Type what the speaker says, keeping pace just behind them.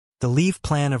The leave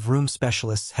plan of room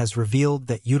specialists has revealed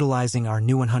that utilizing our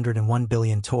new 101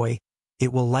 billion toy,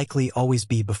 it will likely always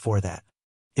be before that.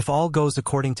 If all goes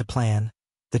according to plan,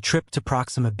 the trip to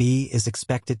Proxima B is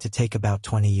expected to take about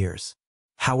 20 years.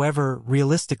 However,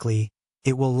 realistically,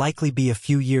 it will likely be a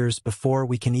few years before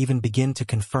we can even begin to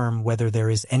confirm whether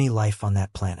there is any life on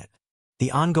that planet.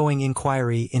 The ongoing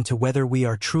inquiry into whether we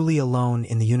are truly alone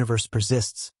in the universe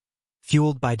persists,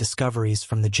 fueled by discoveries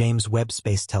from the James Webb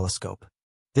Space Telescope.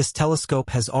 This telescope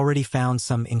has already found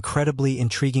some incredibly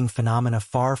intriguing phenomena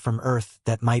far from Earth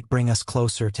that might bring us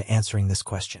closer to answering this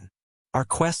question. Our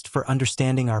quest for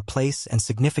understanding our place and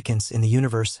significance in the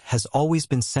universe has always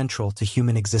been central to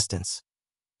human existence,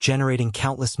 generating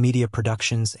countless media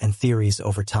productions and theories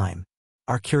over time.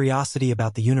 Our curiosity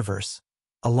about the universe,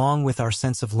 along with our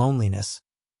sense of loneliness,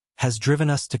 has driven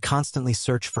us to constantly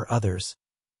search for others,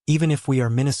 even if we are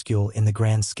minuscule in the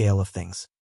grand scale of things.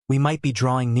 We might be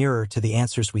drawing nearer to the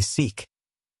answers we seek,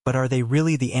 but are they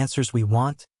really the answers we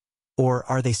want, or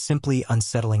are they simply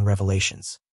unsettling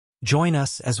revelations? Join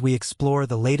us as we explore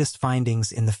the latest findings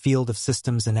in the field of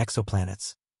systems and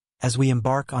exoplanets, as we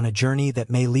embark on a journey that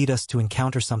may lead us to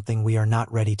encounter something we are not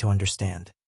ready to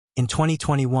understand. In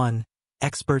 2021,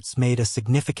 experts made a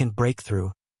significant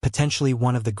breakthrough, potentially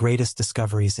one of the greatest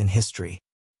discoveries in history.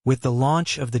 With the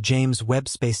launch of the James Webb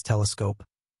Space Telescope,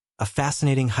 a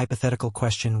fascinating hypothetical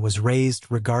question was raised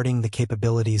regarding the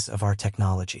capabilities of our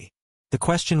technology. The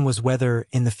question was whether,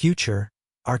 in the future,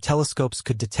 our telescopes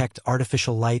could detect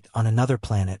artificial light on another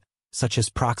planet, such as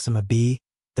Proxima B,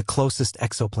 the closest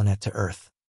exoplanet to Earth.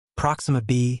 Proxima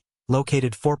B,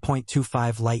 located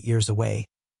 4.25 light-years away,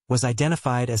 was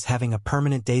identified as having a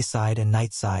permanent day-side and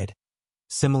night-side,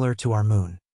 similar to our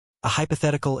moon. A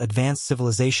hypothetical advanced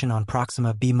civilization on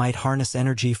Proxima B might harness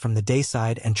energy from the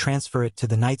dayside and transfer it to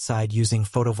the nightside using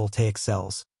photovoltaic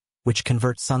cells, which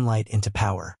convert sunlight into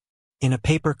power. In a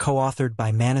paper co-authored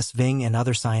by Manis Ving and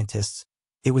other scientists,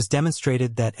 it was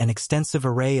demonstrated that an extensive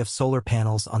array of solar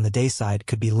panels on the dayside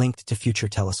could be linked to future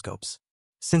telescopes.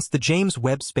 Since the James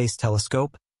Webb Space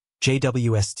Telescope,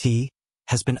 JWST,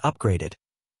 has been upgraded,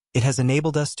 it has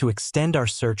enabled us to extend our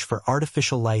search for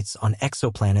artificial lights on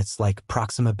exoplanets like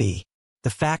Proxima B. The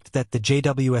fact that the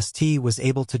JWST was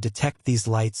able to detect these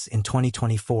lights in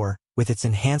 2024 with its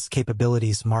enhanced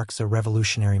capabilities marks a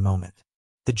revolutionary moment.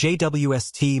 The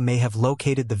JWST may have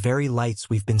located the very lights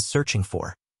we've been searching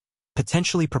for,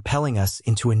 potentially propelling us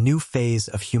into a new phase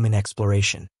of human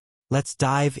exploration. Let's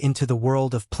dive into the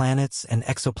world of planets and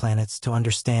exoplanets to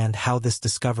understand how this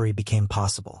discovery became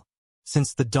possible.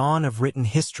 Since the dawn of written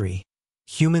history,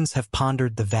 humans have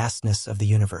pondered the vastness of the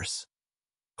universe.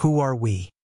 Who are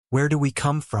we? Where do we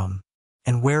come from?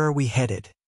 And where are we headed?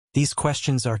 These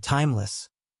questions are timeless,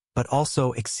 but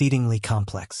also exceedingly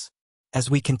complex. As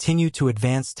we continue to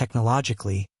advance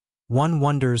technologically, one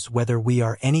wonders whether we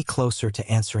are any closer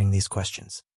to answering these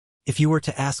questions. If you were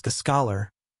to ask a scholar,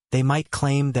 they might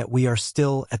claim that we are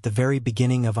still at the very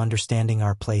beginning of understanding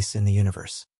our place in the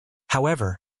universe.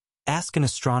 However, ask an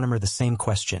astronomer the same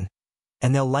question,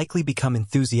 and they'll likely become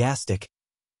enthusiastic,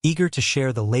 eager to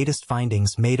share the latest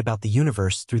findings made about the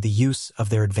universe through the use of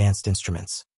their advanced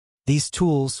instruments. These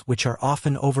tools, which are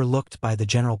often overlooked by the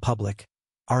general public,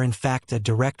 are in fact a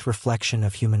direct reflection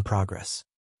of human progress.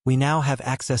 We now have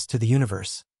access to the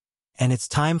universe, and it's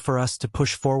time for us to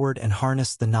push forward and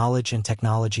harness the knowledge and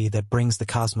technology that brings the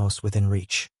cosmos within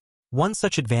reach. One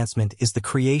such advancement is the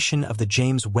creation of the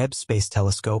James Webb Space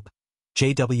Telescope,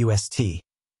 JWST,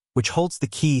 which holds the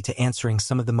key to answering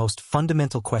some of the most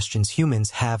fundamental questions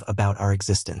humans have about our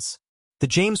existence. The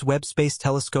James Webb Space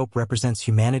Telescope represents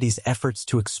humanity's efforts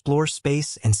to explore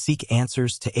space and seek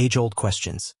answers to age-old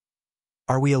questions.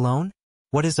 Are we alone?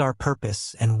 What is our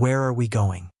purpose, and where are we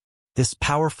going? This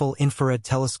powerful infrared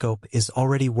telescope is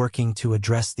already working to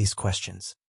address these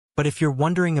questions. But if you're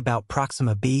wondering about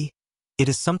Proxima B, it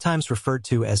is sometimes referred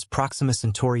to as Proxima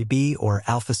Centauri B or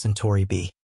Alpha Centauri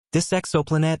B. This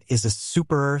exoplanet is a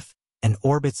super-Earth and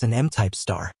orbits an M-type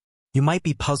star. You might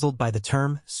be puzzled by the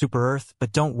term super-Earth,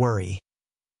 but don't worry.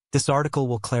 This article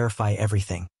will clarify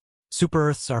everything.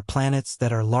 Super-Earths are planets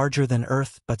that are larger than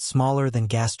Earth but smaller than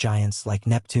gas giants like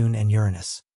Neptune and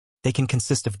Uranus. They can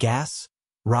consist of gas,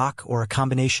 rock, or a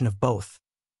combination of both,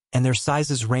 and their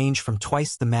sizes range from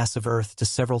twice the mass of Earth to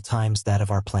several times that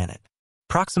of our planet.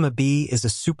 Proxima B is a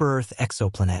super-Earth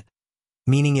exoplanet,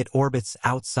 meaning it orbits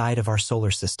outside of our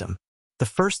solar system. The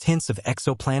first hints of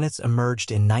exoplanets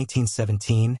emerged in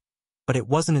 1917, but it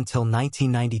wasn't until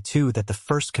 1992 that the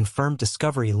first confirmed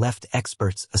discovery left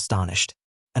experts astonished.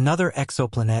 Another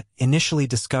exoplanet, initially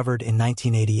discovered in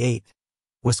 1988,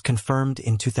 was confirmed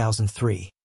in 2003.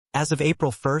 As of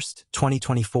April 1,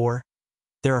 2024,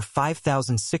 There are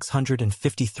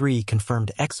 5,653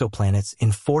 confirmed exoplanets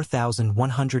in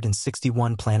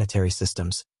 4,161 planetary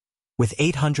systems, with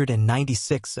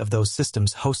 896 of those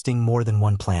systems hosting more than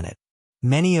one planet.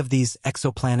 Many of these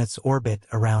exoplanets orbit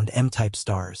around M-type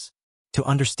stars. To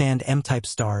understand M-type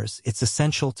stars, it's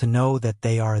essential to know that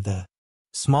they are the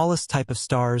smallest type of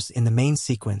stars in the main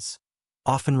sequence,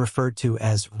 often referred to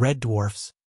as red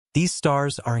dwarfs. These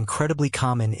stars are incredibly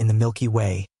common in the Milky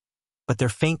Way, but their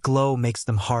faint glow makes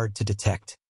them hard to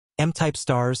detect. M-type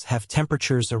stars have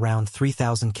temperatures around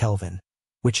 3,000 Kelvin,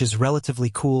 which is relatively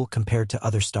cool compared to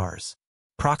other stars.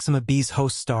 Proxima B's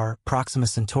host star, Proxima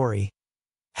Centauri,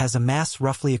 has a mass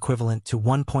roughly equivalent to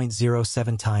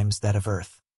 1.07 times that of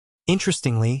Earth.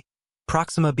 Interestingly,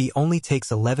 Proxima B only takes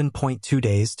 11.2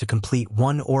 days to complete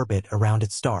one orbit around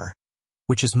its star,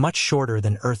 which is much shorter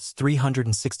than Earth's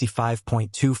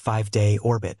 365.25-day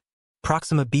orbit.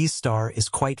 Proxima B's star is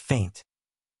quite faint,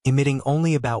 emitting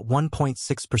only about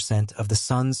 1.6% of the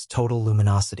Sun's total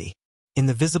luminosity. In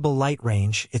the visible light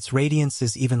range, its radiance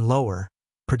is even lower,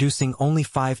 producing only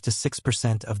 5 to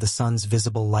 6% of the Sun's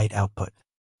visible light output.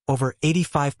 Over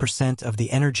 85% of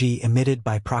the energy emitted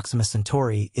by Proxima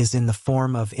Centauri is in the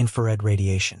form of infrared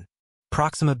radiation.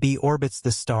 Proxima B orbits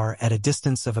this star at a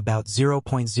distance of about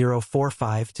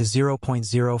 0.045 to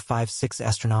 0.056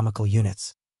 astronomical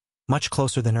units. Much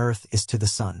closer than Earth is to the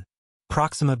Sun.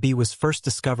 Proxima B was first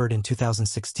discovered in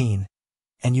 2016,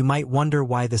 and you might wonder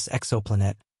why this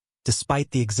exoplanet,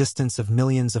 despite the existence of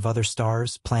millions of other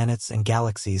stars, planets, and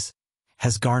galaxies,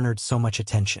 has garnered so much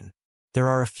attention. There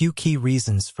are a few key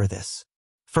reasons for this.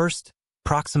 First,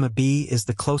 Proxima B is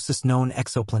the closest known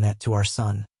exoplanet to our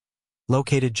Sun,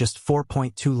 located just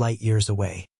 4.2 light-years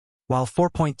away. While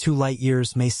 4.2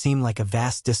 light-years may seem like a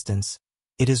vast distance,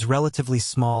 it is relatively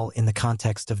small in the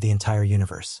context of the entire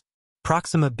universe.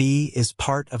 Proxima B is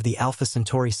part of the Alpha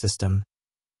Centauri system,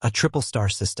 a triple-star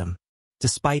system.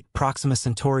 Despite Proxima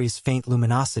Centauri's faint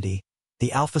luminosity,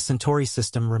 the Alpha Centauri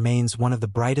system remains one of the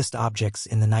brightest objects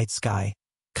in the night sky,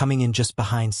 coming in just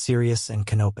behind Sirius and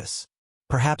Canopus.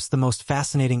 Perhaps the most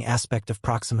fascinating aspect of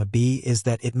Proxima B is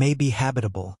that it may be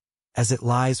habitable, as it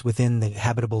lies within the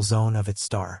habitable zone of its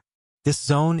star. This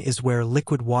zone is where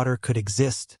liquid water could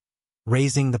exist,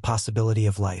 raising the possibility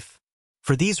of life.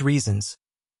 For these reasons,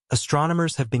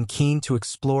 astronomers have been keen to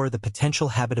explore the potential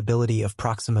habitability of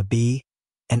Proxima B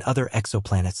and other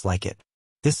exoplanets like it.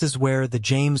 This is where the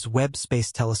James Webb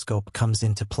Space Telescope comes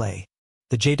into play.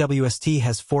 The JWST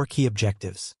has 4 key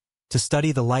objectives: to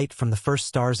study the light from the first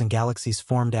stars and galaxies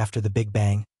formed after the Big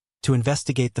Bang, to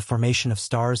investigate the formation of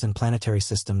stars and planetary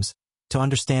systems, to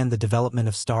understand the development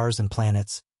of stars and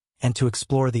planets, and to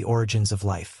explore the origins of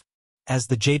life. As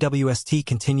the JWST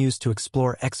continues to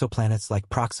explore exoplanets like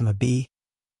Proxima B,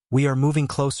 we are moving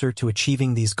closer to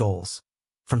achieving these goals,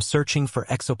 from searching for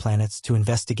exoplanets to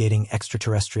investigating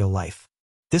extraterrestrial life.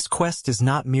 This quest is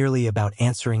not merely about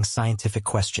answering scientific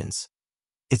questions.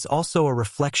 It's also a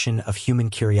reflection of human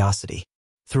curiosity.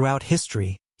 Throughout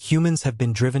history, humans have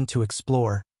been driven to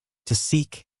explore, to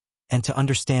seek, and to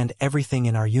understand everything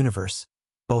in our universe,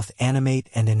 both animate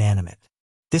and inanimate.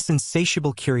 This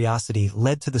insatiable curiosity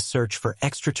led to the search for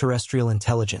extraterrestrial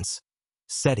intelligence,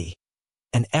 SETI,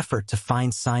 an effort to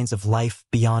find signs of life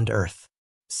beyond Earth.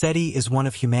 SETI is one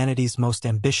of humanity's most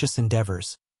ambitious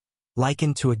endeavors,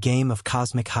 likened to a game of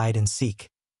cosmic hide-and-seek,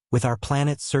 with our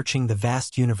planet searching the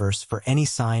vast universe for any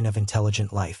sign of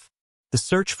intelligent life. The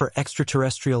search for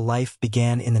extraterrestrial life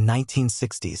began in the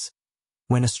 1960s,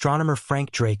 when astronomer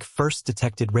Frank Drake first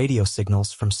detected radio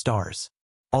signals from stars.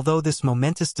 Although this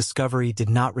momentous discovery did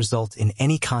not result in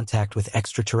any contact with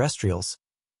extraterrestrials,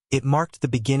 it marked the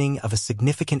beginning of a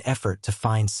significant effort to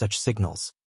find such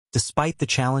signals. Despite the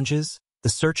challenges, the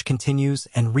search continues,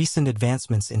 and recent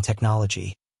advancements in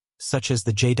technology, such as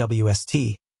the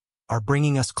JWST, are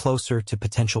bringing us closer to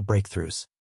potential breakthroughs.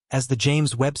 As the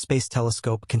James Webb Space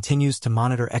Telescope continues to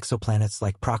monitor exoplanets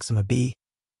like Proxima B,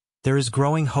 there is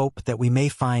growing hope that we may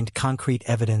find concrete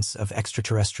evidence of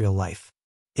extraterrestrial life.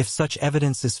 If such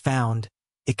evidence is found,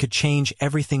 it could change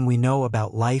everything we know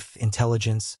about life,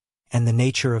 intelligence, and the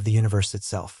nature of the universe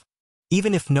itself.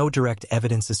 Even if no direct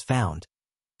evidence is found,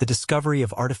 the discovery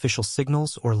of artificial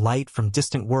signals or light from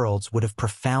distant worlds would have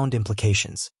profound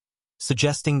implications,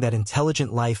 suggesting that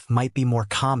intelligent life might be more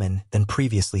common than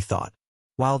previously thought.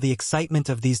 While the excitement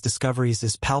of these discoveries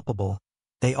is palpable,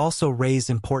 they also raise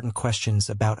important questions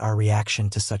about our reaction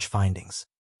to such findings.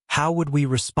 How would we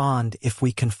respond if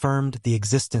we confirmed the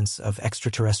existence of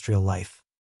extraterrestrial life?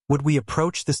 Would we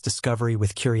approach this discovery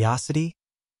with curiosity,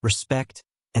 respect,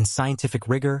 and scientific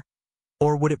rigor,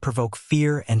 or would it provoke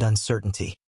fear and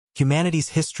uncertainty? Humanity's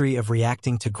history of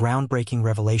reacting to groundbreaking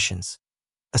revelations,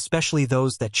 especially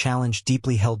those that challenge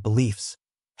deeply held beliefs,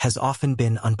 has often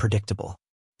been unpredictable.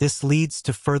 This leads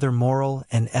to further moral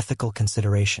and ethical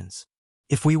considerations.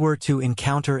 If we were to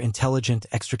encounter intelligent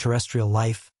extraterrestrial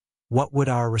life, what would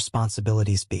our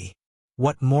responsibilities be?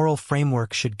 What moral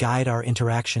framework should guide our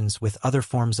interactions with other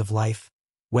forms of life,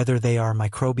 whether they are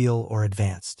microbial or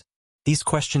advanced? These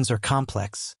questions are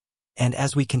complex, and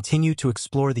as we continue to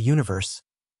explore the universe,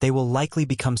 they will likely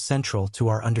become central to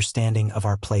our understanding of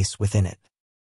our place within it.